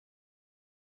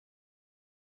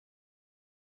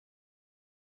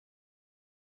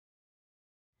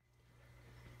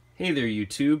Hey there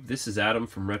YouTube, this is Adam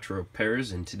from Retro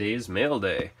Repairs and today is mail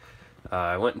day.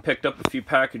 I went and picked up a few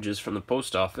packages from the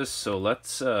post office, so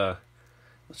let's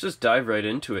just dive right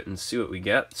into it and see what we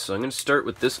get. So I'm going to start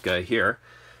with this guy here.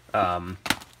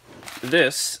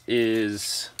 This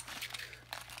is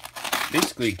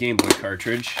basically a Game Boy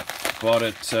cartridge. Bought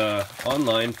it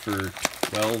online for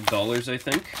 $12 I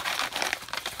think.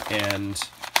 And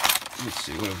let's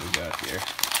see, what have we got here?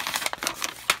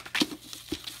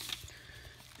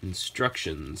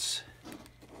 Instructions.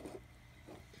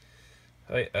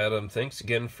 Hi Adam, thanks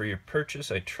again for your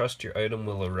purchase. I trust your item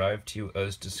will arrive to you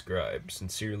as described.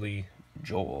 Sincerely,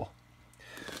 Joel.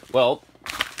 Well,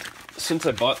 since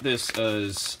I bought this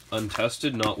as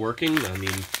untested, not working, I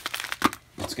mean,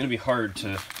 it's going to be hard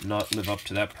to not live up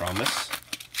to that promise.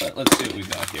 But let's see what we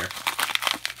got here.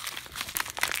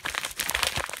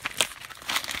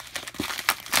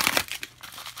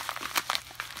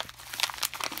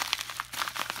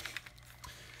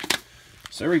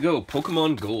 So there we go,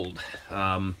 Pokemon Gold.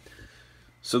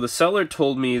 So the seller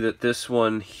told me that this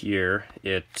one here,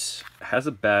 it has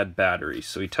a bad battery.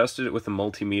 So he tested it with a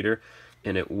multimeter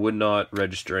and it would not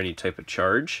register any type of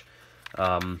charge.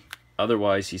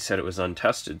 Otherwise, he said it was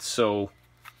untested. So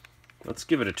let's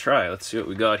give it a try. Let's see what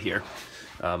we got here.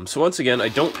 So once again, I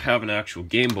don't have an actual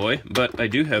Game Boy, but I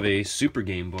do have a Super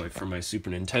Game Boy for my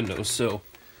Super Nintendo. So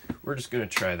we're just going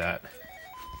to try that.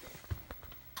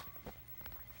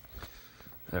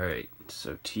 Alright,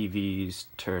 so TV's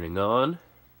turning on.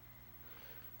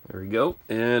 There we go.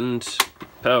 And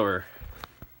power.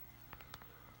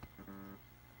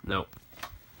 No.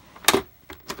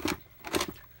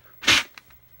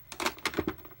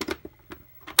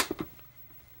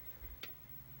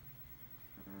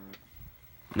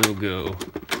 No go.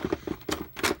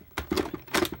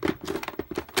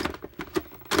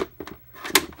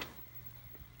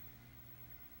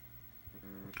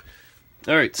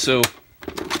 Alright, so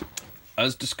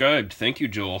as described, thank you,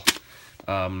 Joel.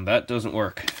 That doesn't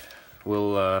work.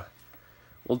 We'll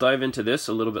dive into this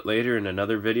a little bit later in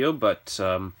another video, but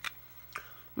I'm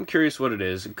curious what it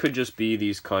is. It could just be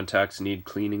these contacts need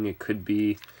cleaning. It could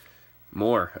be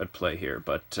more at play here,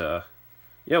 but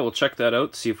yeah, we'll check that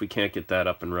out, see if we can't get that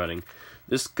up and running.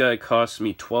 This guy cost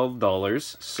me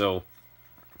 $12, so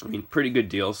I mean, pretty good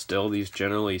deal still. These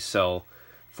generally sell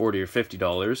 $40 or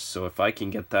 $50, so if I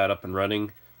can get that up and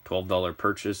running, $12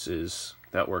 purchase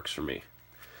that works for me.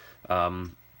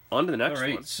 On to the next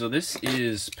one. So this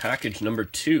is package number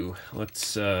 2.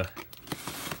 Let's open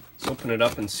it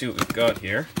up and see what we've got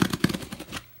here.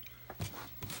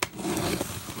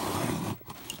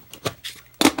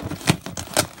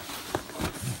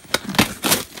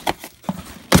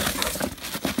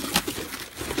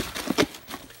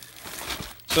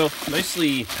 So,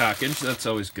 nicely packaged, that's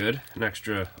always good. An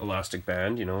extra elastic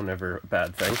band, you know, never a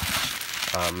bad thing.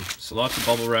 So lots of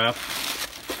bubble wrap.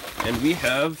 And we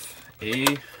have a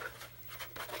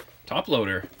top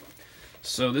loader.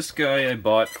 So this guy I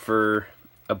bought for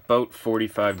about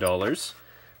 $45.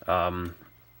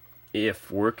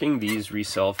 If working, these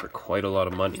resell for quite a lot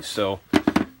of money. So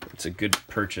it's a good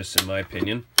purchase in my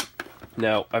opinion.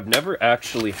 Now, I've never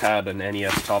actually had an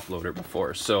NES top loader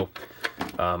before, so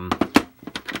I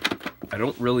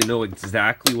don't really know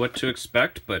exactly what to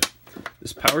expect, but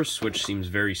this power switch seems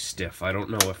very stiff. I don't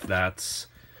know if that's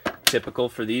typical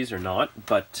for these or not,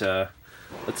 but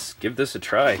let's give this a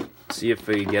try, see if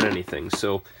we get anything.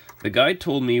 So the guy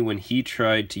told me when he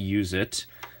tried to use it,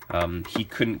 he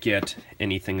couldn't get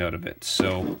anything out of it,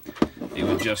 so it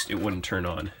wouldn't turn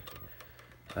on.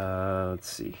 Let's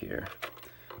see here.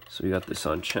 So we got this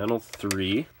on channel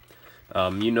 3.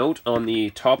 You note on the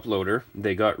top loader,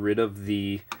 they got rid of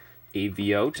the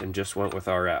AV out and just went with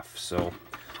RF. So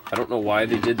I don't know why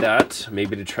they did that.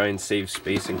 Maybe to try and save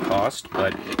space and cost,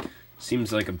 but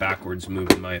seems like a backwards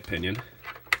move in my opinion.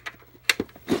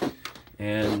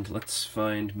 And let's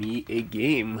find me a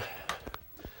game.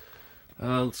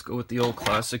 Let's go with the old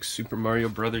classic Super Mario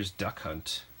Brothers Duck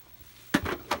Hunt.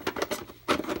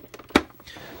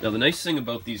 Now the nice thing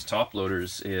about these top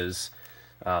loaders is,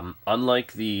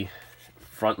 unlike the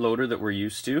front loader that we're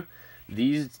used to,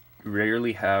 these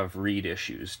rarely have read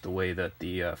issues the way that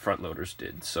the front loaders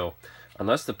did. So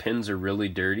unless the pins are really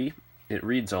dirty, it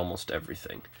reads almost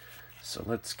everything. So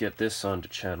let's get this onto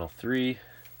channel 3.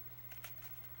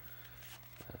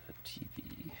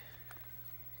 TV.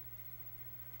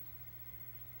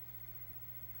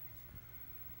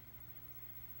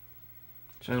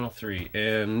 Channel 3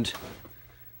 and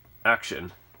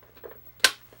action.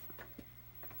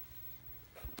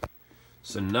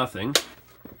 So nothing,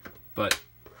 but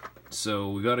so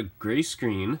we got a gray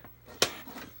screen.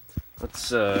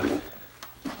 Let's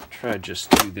try to just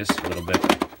do this a little bit.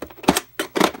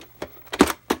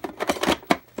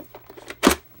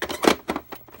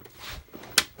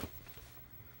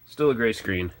 Still a gray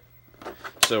screen.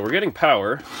 So we're getting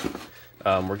power,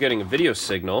 we're getting a video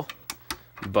signal,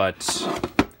 but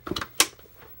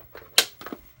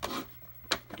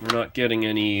we're not getting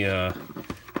any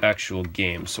actual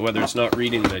game. So whether it's not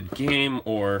reading the game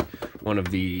or one of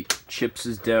the chips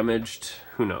is damaged,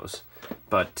 who knows.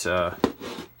 But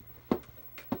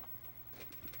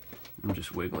I'm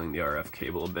just wiggling the RF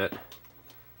cable a bit.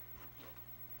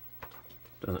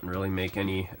 Doesn't really make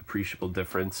any appreciable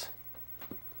difference.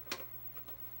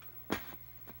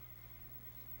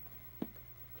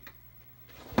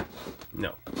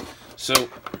 No. So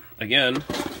again,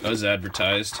 as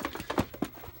advertised,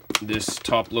 this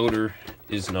top loader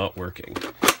is not working.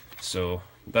 So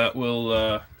that will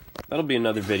that'll be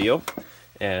another video,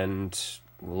 and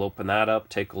we'll open that up,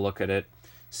 take a look at it,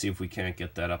 see if we can't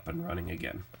get that up and running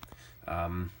again.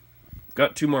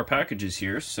 Got 2 more packages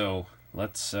here, so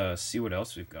let's see what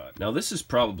else we've got. Now this is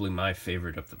probably my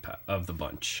favorite of the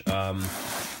bunch.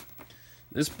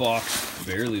 This box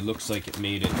barely looks like it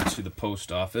made it to the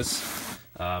post office.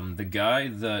 The guy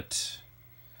that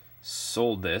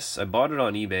sold this, I bought it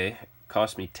on eBay, it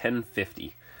cost me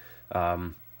 $10.50.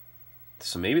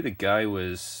 So maybe the guy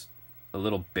was a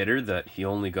little bitter that he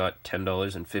only got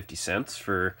 $10.50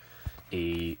 for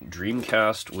a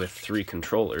Dreamcast with 3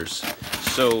 controllers.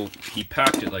 So he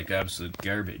packed it like absolute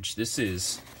garbage. This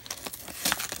is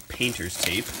painter's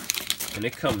tape, and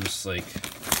it comes like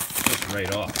just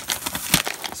right off.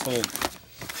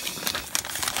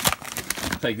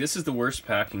 This is the worst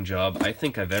packing job I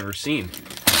think I've ever seen.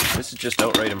 This is just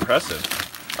outright impressive.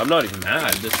 I'm not even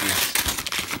mad. This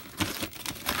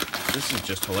is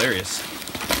just hilarious.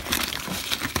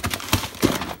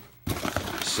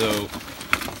 So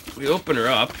we open her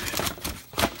up.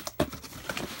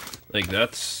 Like,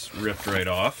 that's ripped right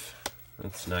off.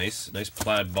 That's nice. Nice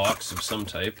plaid box of some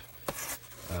type.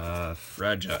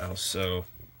 Fragile, so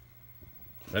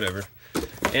whatever.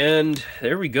 And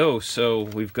there we go. So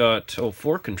we've got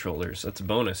 4 controllers. That's a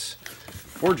bonus.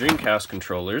 4 Dreamcast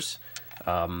controllers.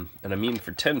 And I mean,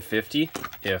 for $10.50,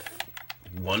 if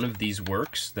one of these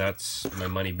works, that's my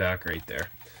money back right there.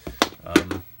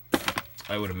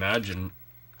 I would imagine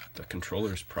the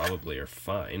controllers probably are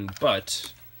fine,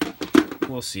 but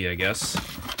we'll see, I guess.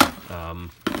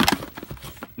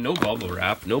 No bubble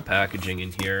wrap, no packaging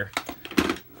in here,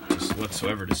 just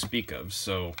whatsoever to speak of.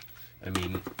 So, I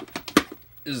mean,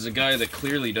 this is a guy that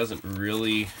clearly doesn't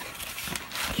really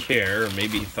care, or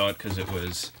maybe he thought because it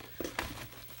was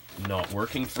not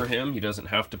working for him, he doesn't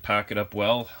have to pack it up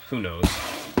well. Who knows?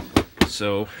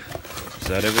 So, is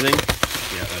that everything?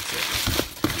 Yeah, that's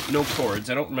it. No cords.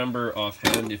 I don't remember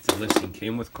offhand if the listing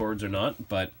came with cords or not,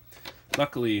 but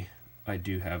luckily I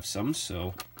do have some,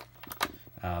 so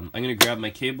I'm going to grab my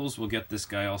cables, we'll get this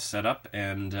guy all set up,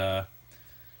 and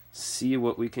see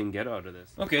what we can get out of this.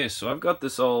 Okay, so I've got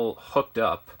this all hooked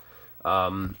up.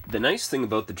 The nice thing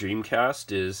about the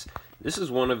Dreamcast is this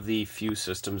is one of the few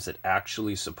systems that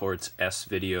actually supports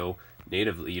S-Video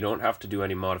natively. You don't have to do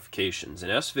any modifications,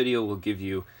 and S-Video will give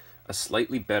you a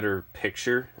slightly better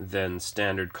picture than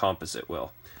standard composite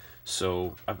will.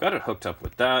 So I've got it hooked up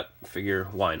with that, figure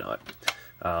why not.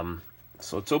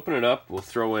 So let's open it up, we'll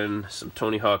throw in some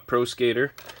Tony Hawk Pro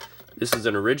Skater. This is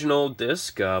an original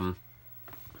disc, and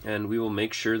we will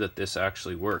make sure that this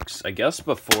actually works. I guess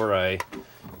before I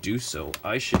do so,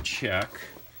 I should check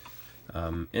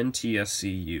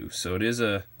NTSCU. So it is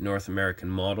a North American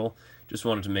model. Just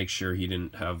wanted to make sure he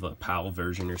didn't have a PAL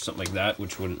version or something like that,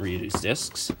 which wouldn't read his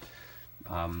discs.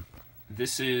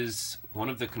 This is one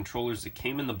of the controllers that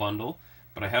came in the bundle,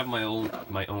 but I have my own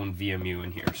VMU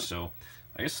in here. So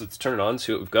I guess let's turn it on,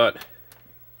 see what we've got.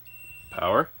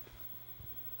 Power.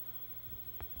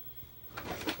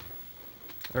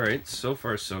 Alright, so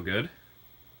far so good.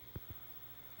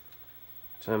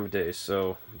 Time of day,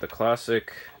 so the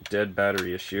classic dead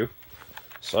battery issue.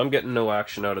 So I'm getting no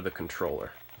action out of the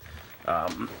controller.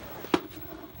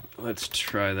 Let's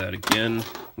try that again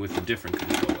with a different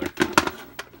controller.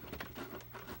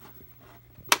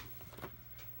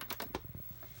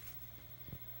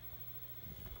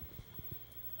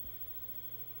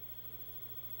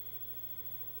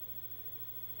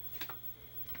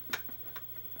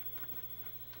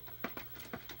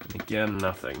 Again,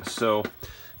 nothing. So,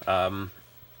 I'm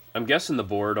guessing the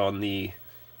board on the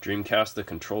Dreamcast that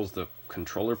controls the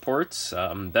controller ports,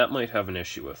 that might have an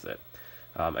issue with it.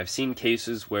 I've seen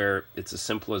cases where it's as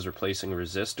simple as replacing a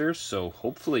resistor, so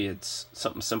hopefully it's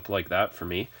something simple like that for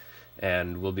me,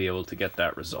 and we'll be able to get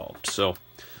that resolved. So,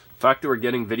 the fact that we're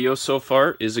getting video so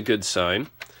far is a good sign.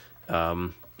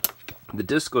 The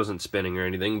disc wasn't spinning or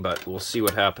anything, but we'll see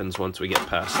what happens once we get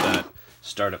past that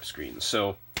startup screen.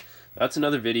 So that's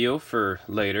another video for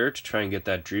later to try and get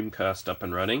that Dreamcast up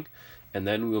and running, and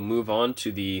then we'll move on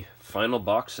to the final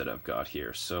box that I've got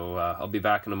here. So I'll be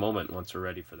back in a moment once we're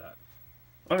ready for that.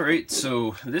 Alright,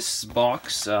 so this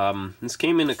box, this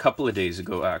came in a couple of days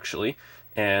ago actually,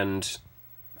 and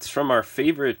it's from our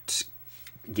favorite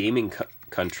gaming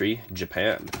country,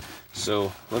 Japan.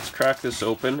 So let's crack this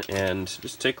open and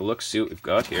just take a look, see what we've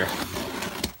got here.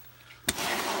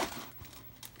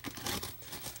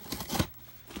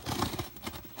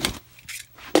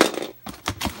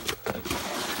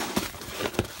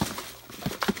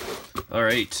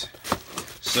 Alright,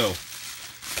 so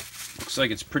looks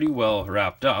like it's pretty well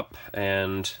wrapped up,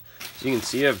 and as you can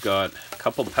see I've got a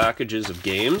couple packages of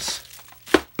games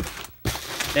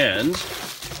and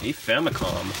a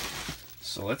Famicom.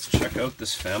 So let's check out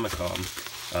this Famicom.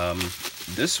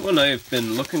 This one I've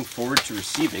been looking forward to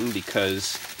receiving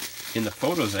because in the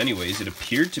photos anyways, it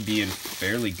appeared to be in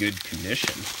fairly good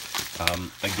condition.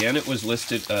 Again, it was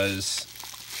listed as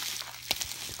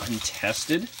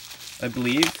untested, I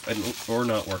believe, or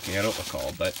not working, I don't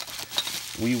recall, but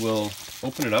we will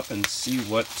open it up and see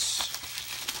what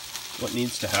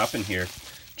needs to happen here.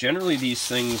 Generally, these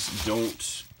things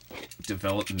don't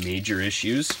develop major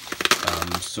issues,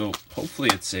 so hopefully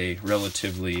it's a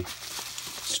relatively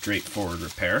straightforward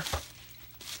repair.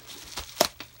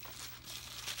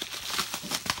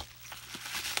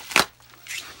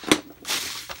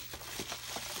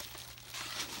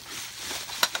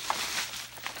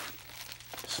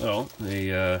 So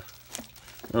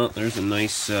oh, there's a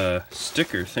nice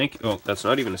sticker. Oh, that's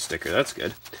not even a sticker. That's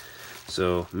good.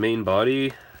 So main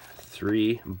body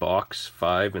 3, box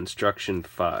 5, instruction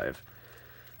 5.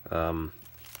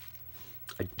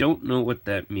 I don't know what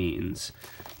that means,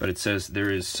 but it says there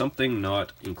is something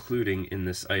not including in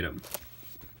this item.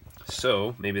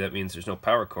 So maybe that means there's no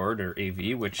power cord or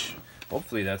AV, which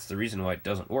hopefully that's the reason why it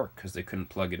doesn't work, because they couldn't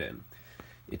plug it in.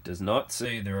 It does not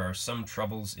say there are some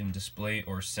troubles in display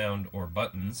or sound or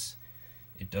buttons.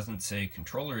 It doesn't say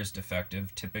controller is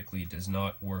defective, typically does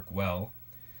not work well.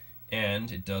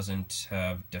 And it doesn't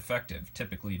have defective,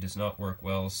 typically does not work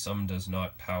well, some does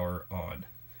not power on.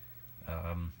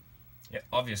 Yeah,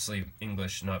 obviously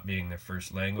English not being their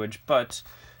first language, but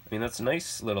I mean that's a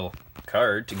nice little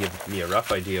card to give me a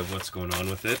rough idea of what's going on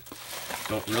with it.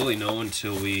 Don't really know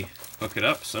until we hook it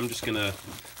up, so I'm gonna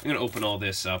open all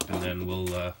this up and then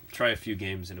we'll try a few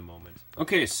games in a moment.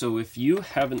 Okay, so if you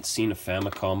haven't seen a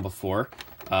Famicom before,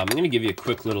 I'm gonna give you a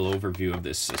quick little overview of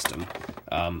this system.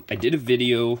 I did a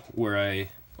video where I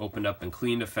opened up and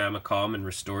cleaned a Famicom and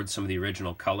restored some of the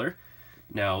original color.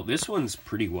 Now this one's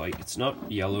pretty white, it's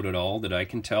not yellowed at all that I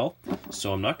can tell,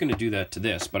 so I'm not going to do that to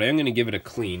this, but I am going to give it a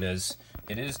clean as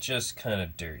it is just kind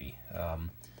of dirty.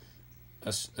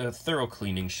 A thorough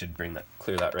cleaning should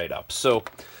clear that right up. So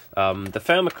the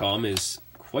Famicom is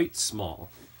quite small,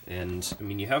 and I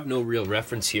mean you have no real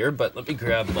reference here, but let me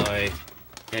grab my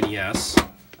NES,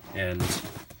 and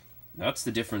that's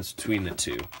the difference between the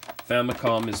two.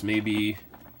 Famicom is maybe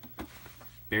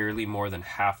barely more than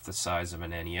half the size of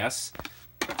an NES.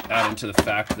 Add into the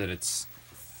fact that it's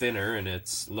thinner and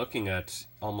it's looking at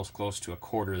almost close to a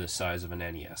quarter the size of an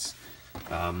NES,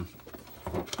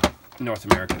 North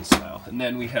American style. And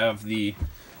then we have the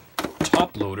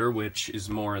top loader, which is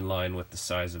more in line with the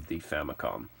size of the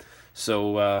Famicom.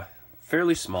 So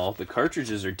fairly small. The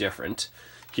cartridges are different.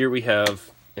 Here we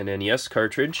have an NES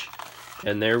cartridge,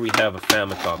 and there we have a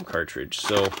Famicom cartridge.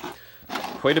 So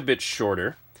quite a bit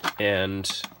shorter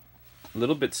and a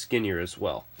little bit skinnier as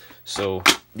well. So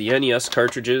the NES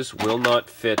cartridges will not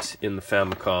fit in the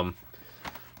Famicom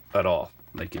at all.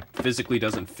 Like, it physically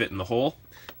doesn't fit in the hole,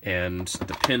 and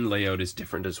the pin layout is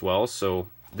different as well. So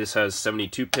this has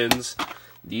 72 pins.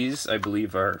 These, I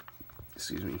believe, are,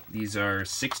 these are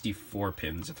 64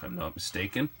 pins if I'm not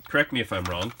mistaken. Correct me if I'm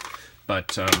wrong,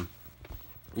 but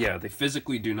yeah, they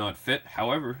physically do not fit.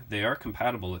 However, they are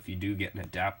compatible if you do get an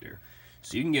adapter.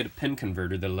 So you can get a pin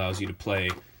converter that allows you to play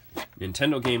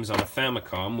Nintendo games on a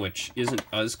Famicom, which isn't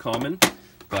as common,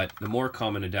 but the more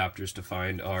common adapters to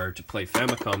find are to play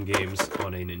Famicom games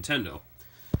on a Nintendo.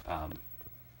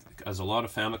 As a lot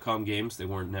of Famicom games, they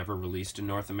weren't never released in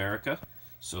North America,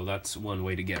 so that's one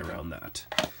way to get around that.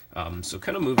 So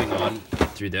kind of moving on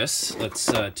through this, let's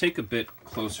take a bit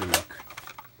closer look.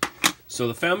 So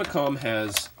the Famicom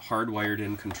has hardwired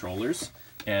in controllers,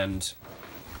 and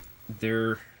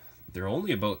they're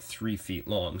only about 3 feet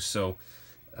long. So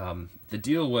the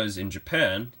deal was, in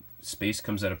Japan, space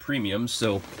comes at a premium,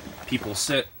 so people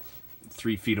sit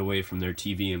 3 feet away from their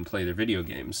TV and play their video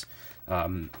games.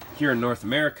 Here in North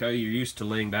America, you're used to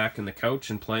laying back on the couch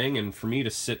and playing, and for me to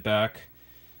sit back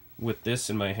with this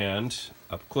in my hand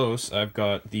up close, I've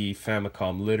got the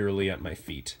Famicom literally at my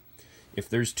feet. If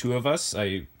there's two of us,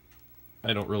 I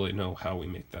don't really know how we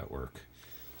make that work.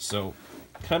 So,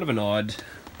 kind of an odd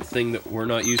thing that we're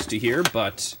not used to here,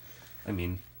 but I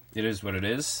mean, it is what it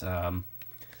is.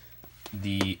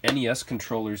 The NES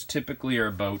controllers typically are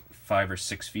about 5 or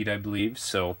 6 feet, I believe,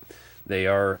 so they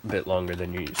are a bit longer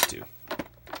than you're used to.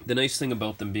 The nice thing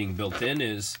about them being built in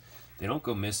is they don't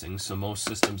go missing, so most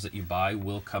systems that you buy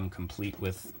will come complete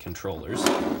with controllers.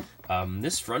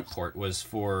 This front port was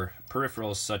for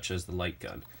peripherals such as the light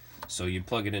gun. So you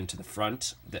plug it into the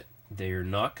front. That they're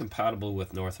not compatible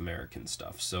with North American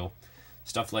stuff. So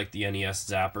stuff like the NES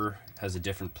Zapper has a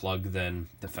different plug than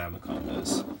the Famicom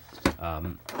does.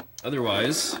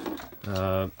 Otherwise,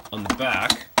 on the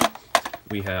back,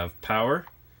 we have power,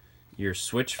 your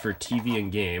switch for TV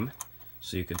and game.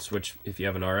 So you could switch, if you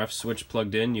have an RF switch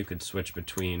plugged in, you could switch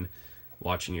between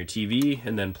watching your TV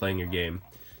and then playing your game.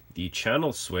 The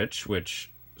channel switch, which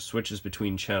switches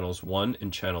between channels 1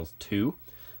 and channel 2.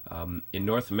 In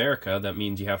North America, that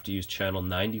means you have to use channel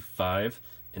 95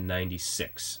 and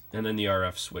 96, and then the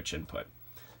RF switch input.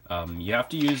 You have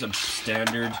to use a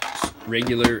standard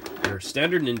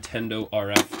standard Nintendo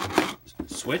RF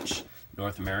switch,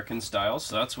 North American style,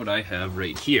 so that's what I have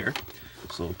right here.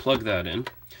 So we'll plug that in.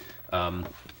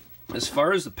 As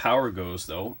far as the power goes,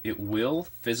 though, it will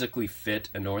physically fit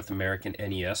a North American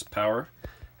NES power.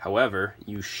 However,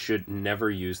 you should never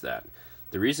use that.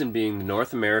 The reason being, the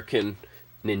North American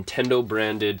Nintendo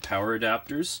branded power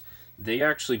adapters, they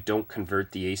actually don't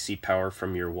convert the AC power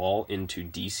from your wall into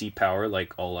DC power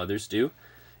like all others do.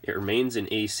 It remains in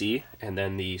AC, and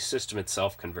then the system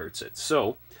itself converts it.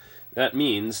 So that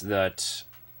means that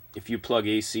if you plug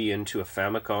AC into a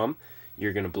Famicom,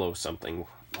 you're going to blow something.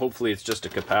 Hopefully it's just a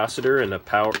capacitor and a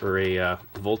power or a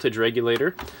voltage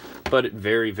regulator, but it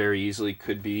very, very easily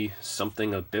could be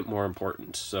something a bit more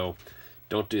important. So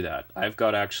don't do that. I've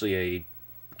got actually a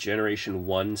Generation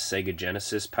 1 Sega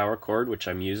Genesis power cord, which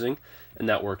I'm using, and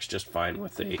that works just fine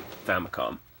with a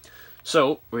Famicom.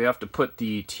 So we have to put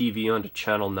the TV onto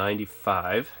channel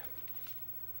 95.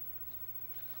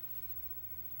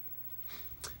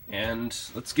 And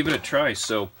let's give it a try.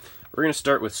 So we're going to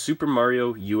start with Super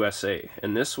Mario USA,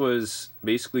 and this was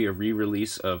basically a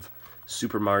re-release of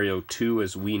Super Mario 2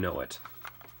 as we know it.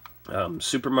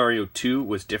 Super Mario 2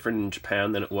 was different in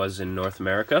Japan than it was in North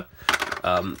America.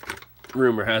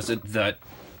 Rumor has it that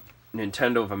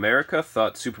Nintendo of America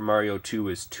thought Super Mario 2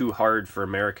 was too hard for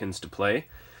Americans to play,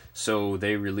 so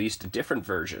they released a different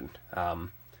version.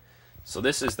 So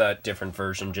this is that different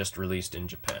version just released in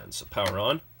Japan. So power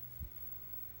on,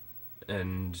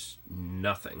 and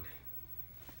nothing.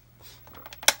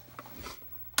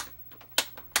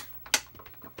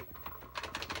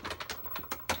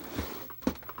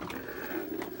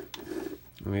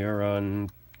 We are on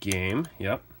game,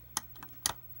 yep.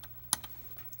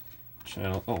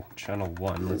 Channel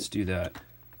 1, let's do that.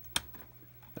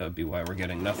 That would be why we're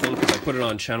getting nothing, because I put it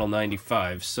on channel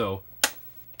 95, so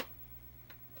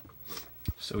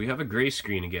we have a gray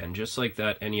screen again, just like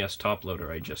that NES top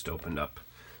loader I just opened up.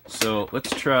 So let's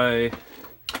try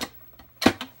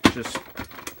just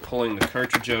pulling the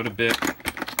cartridge out a bit,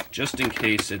 just in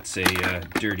case it's a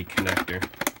dirty connector.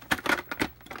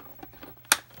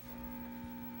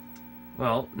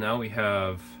 Well, now we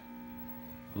have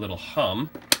a little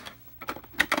hum.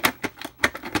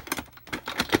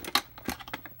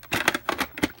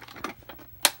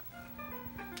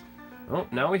 Oh,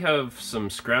 now we have some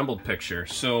scrambled picture.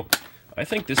 So I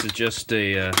think this is just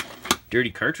a dirty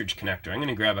cartridge connector. I'm going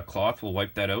to grab a cloth, we'll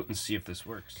wipe that out and see if this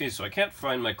works. Okay, so I can't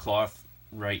find my cloth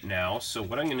right now, so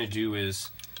what I'm going to do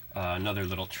is another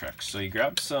little trick. So you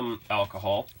grab some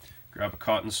alcohol, grab a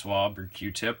cotton swab or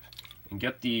Q-tip, and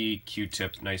get the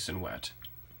Q-tip nice and wet.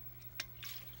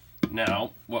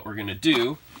 Now, what we're going to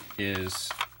do is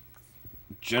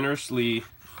generously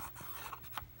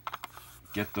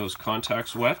get those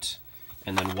contacts wet,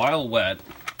 and then while wet,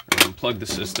 we're going to plug the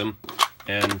system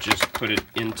and just put it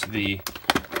into the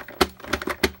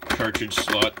cartridge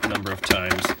slot a number of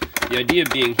times. The idea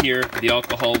being here, the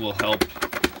alcohol will help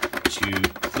to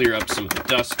clear up some of the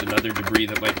dust and other debris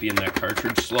that might be in that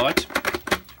cartridge slot.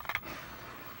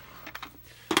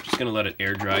 Just going to let it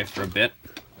air dry for a bit.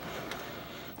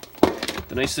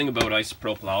 The nice thing about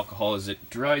isopropyl alcohol is it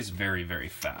dries very, very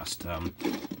fast.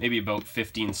 Maybe about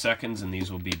 15 seconds and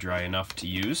these will be dry enough to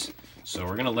use. So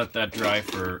we're going to let that dry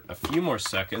for a few more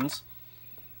seconds.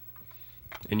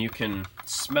 And you can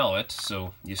smell it.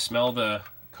 So you smell the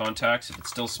contacts. If it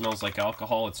still smells like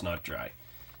alcohol, it's not dry.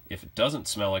 if it doesn't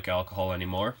smell like alcohol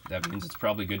anymore, that means it's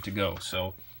probably good to go.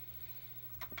 So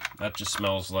that just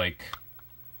smells like,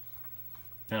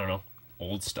 I don't know,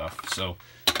 old stuff. So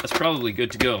that's probably good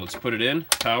to go. Let's put it in.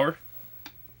 Power.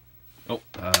 Oh,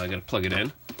 I gotta plug it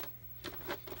in.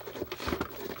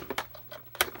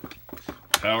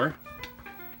 Power.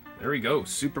 There we go.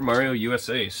 Super Mario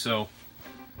USA. So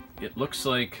it looks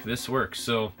like this works.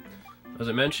 So as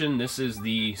I mentioned, this is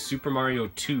the Super Mario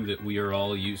 2 that we are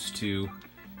all used to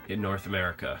in North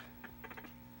America.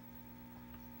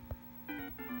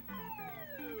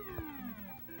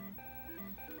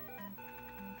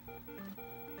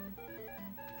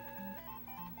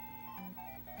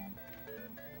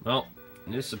 Well,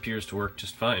 this appears to work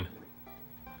just fine.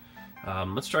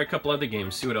 Let's try a couple other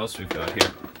games, see what else we've got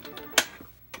here.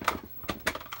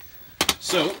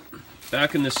 So,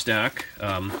 back in this stack,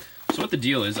 so what the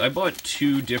deal is, I bought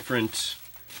 2 different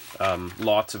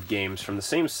lots of games from the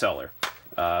same seller.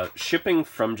 Shipping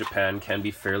from Japan can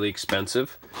be fairly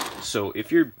expensive, so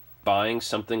if you're buying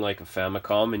something like a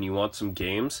Famicom and you want some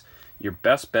games, your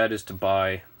best bet is to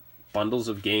buy bundles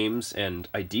of games, and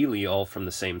ideally all from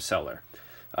the same seller.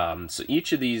 So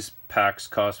each of these packs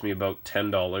cost me about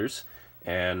 $10,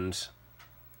 and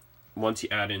once you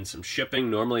add in some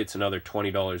shipping, normally it's another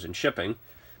 $20 in shipping.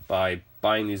 By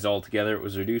buying these all together, it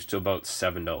was reduced to about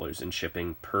 $7 in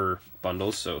shipping per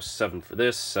bundle. So 7 for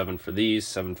this, 7 for these,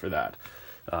 7 for that.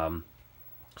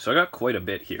 So I got quite a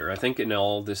bit here. I think in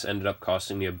all this ended up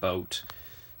costing me about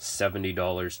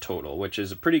 $70 total, which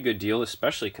is a pretty good deal,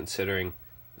 especially considering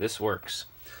this works.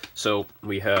 So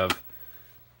we have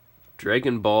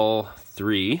Dragon Ball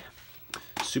 3,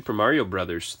 Super Mario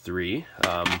Brothers 3,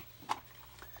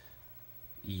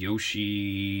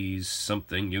 Yoshi's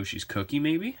something, Yoshi's Cookie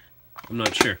maybe? I'm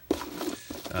not sure.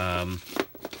 I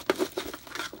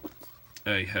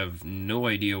have no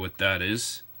idea what that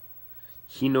is.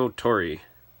 Hinotori.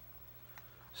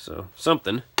 So,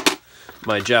 something.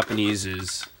 My Japanese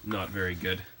is not very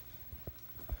good.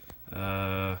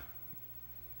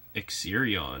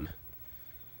 Exerion.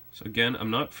 So again, I'm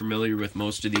not familiar with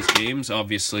most of these games.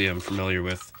 Obviously, I'm familiar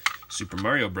with Super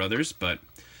Mario Brothers, but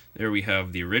there we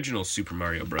have the original Super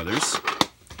Mario Brothers.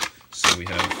 So we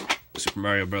have Super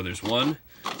Mario Brothers 1,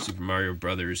 Super Mario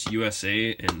Brothers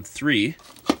USA, and 3.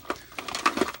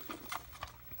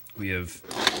 We have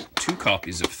 2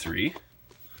 copies of 3.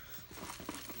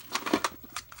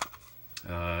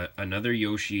 Another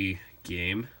Yoshi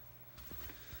game.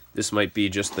 This might be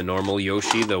just the normal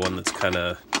Yoshi, the one that's kind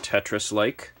of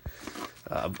Tetris-like.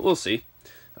 But we'll see.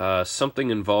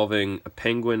 Something involving a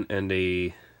penguin and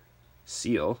a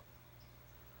seal.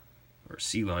 Or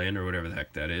sea lion, or whatever the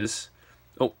heck that is.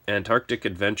 Oh, Antarctic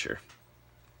Adventure.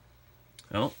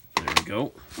 Oh, there we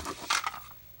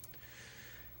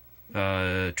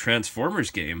go. Transformers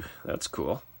game. That's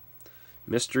cool.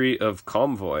 Mystery of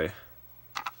Convoy.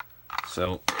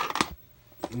 So,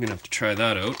 I'm going to have to try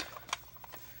that out.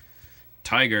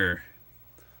 Tiger.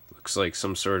 Looks like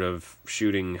some sort of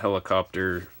shooting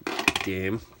helicopter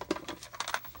game.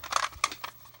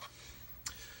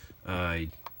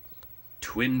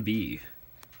 Twin Bee.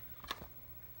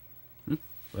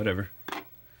 Whatever.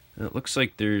 It looks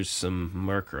like there's some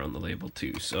marker on the label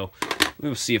too, so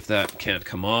we'll see if that can't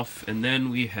come off. And then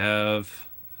we have...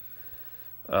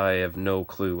 I have no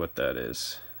clue what that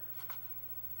is.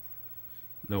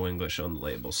 No English on the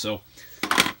label. So,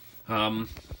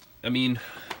 I mean,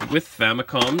 with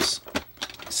Famicoms,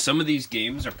 some of these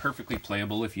games are perfectly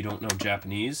playable if you don't know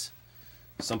Japanese.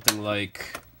 Something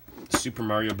like Super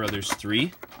Mario Brothers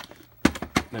 3.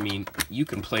 I mean, you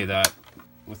can play that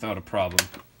without a problem.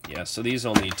 Yeah, so these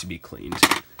all need to be cleaned.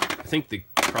 I think the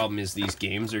problem is these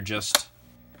games are just...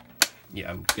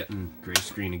 Yeah, I'm getting gray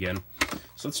screen again.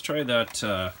 So let's try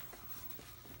that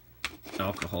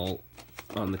alcohol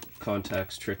on the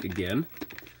contacts trick again.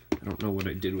 I don't know what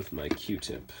I did with my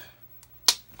Q-tip.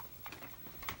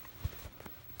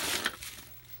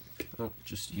 Oh,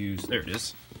 just use... There it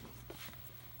is.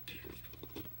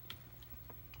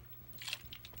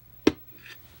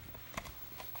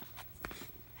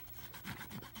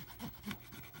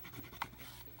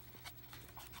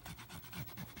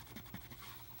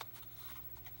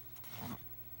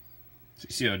 So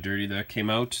you see how dirty that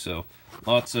came out? So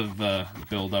lots of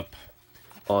buildup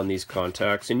on these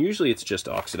contacts, and usually it's just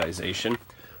oxidization.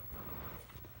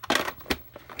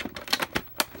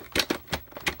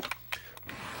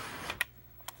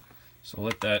 So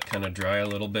let that kind of dry a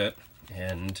little bit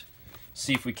and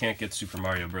see if we can't get Super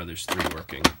Mario Brothers 3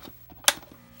 working. I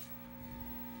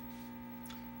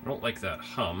don't like that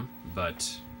hum,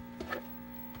 but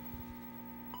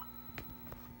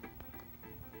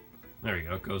there you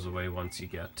go, it goes away once you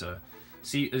get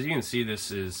See, as you can see,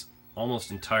 this is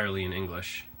almost entirely in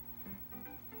English.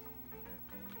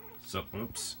 So,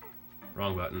 oops,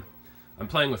 wrong button. I'm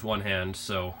playing with one hand,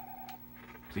 so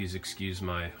please excuse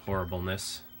my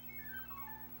horribleness.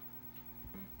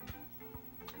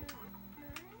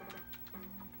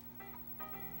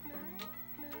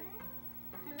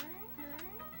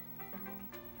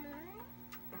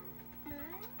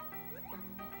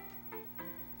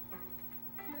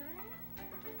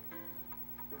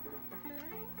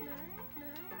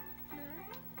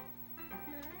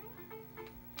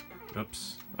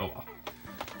 Oops. Oh well.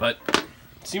 But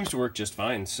it seems to work just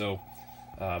fine, so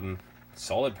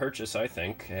solid purchase, I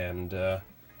think, and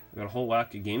we've got a whole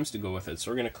whack of games to go with it. So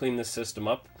we're going to clean this system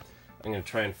up. I'm going to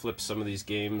try and flip some of these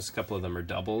games. A couple of them are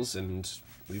doubles, and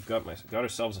we've got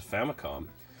ourselves a Famicom.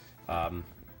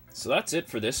 So that's it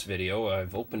for this video.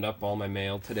 I've opened up all my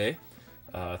mail today.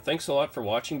 Thanks a lot for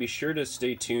watching. Be sure to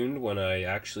stay tuned when I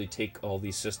actually take all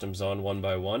these systems on one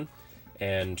by one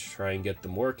and try and get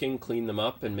them working, clean them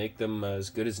up, and make them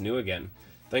as good as new again.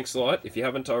 Thanks a lot. If you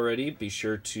haven't already, be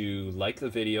sure to like the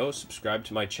video, subscribe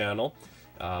to my channel,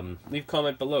 leave a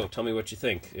comment below, tell me what you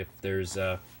think. If there's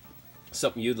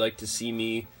something you'd like to see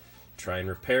me try and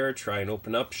repair, try and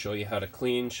open up, show you how to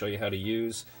clean, show you how to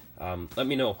use, let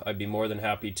me know. I'd be more than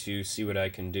happy to see what I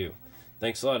can do.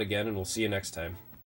 Thanks a lot again, and we'll see you next time.